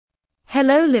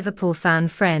Hello Liverpool fan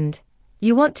friend.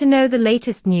 You want to know the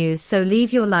latest news, so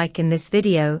leave your like in this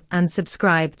video and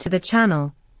subscribe to the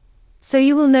channel, so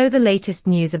you will know the latest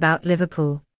news about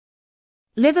Liverpool.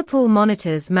 Liverpool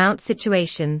monitors Mount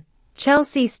situation,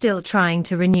 Chelsea still trying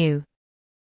to renew.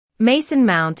 Mason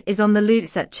Mount is on the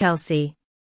loose at Chelsea.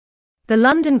 The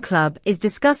London club is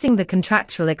discussing the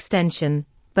contractual extension,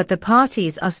 but the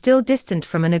parties are still distant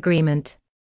from an agreement.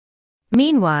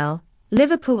 Meanwhile,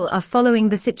 Liverpool are following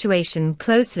the situation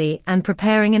closely and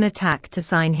preparing an attack to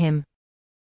sign him.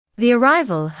 The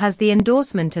arrival has the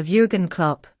endorsement of Jurgen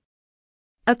Klopp.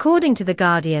 According to The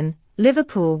Guardian,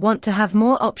 Liverpool want to have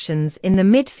more options in the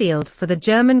midfield for the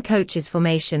German coach's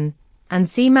formation, and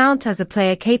see Mount as a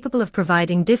player capable of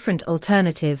providing different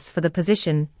alternatives for the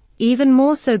position, even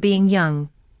more so being young,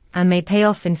 and may pay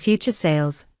off in future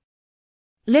sales.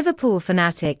 Liverpool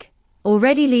fanatic,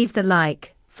 already leave the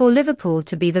like, for Liverpool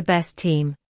to be the best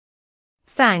team.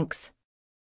 Thanks.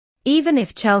 Even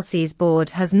if Chelsea's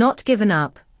board has not given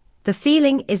up, the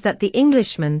feeling is that the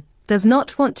Englishman does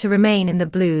not want to remain in the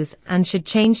Blues and should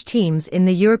change teams in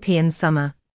the European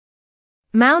summer.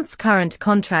 Mount's current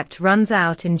contract runs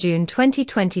out in June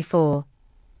 2024,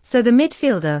 so the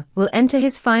midfielder will enter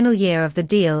his final year of the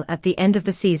deal at the end of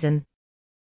the season.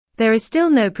 There is still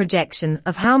no projection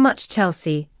of how much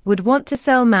Chelsea would want to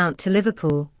sell Mount to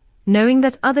Liverpool, knowing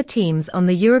that other teams on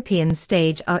the European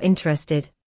stage are interested.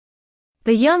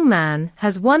 The young man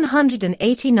has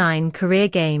 189 career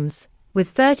games, with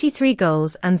 33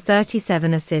 goals and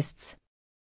 37 assists.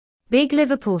 Big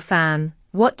Liverpool fan,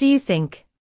 what do you think?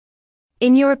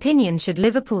 In your opinion, should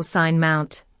Liverpool sign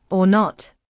Mount, or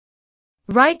not?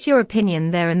 Write your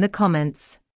opinion there in the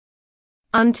comments.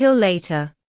 Until later.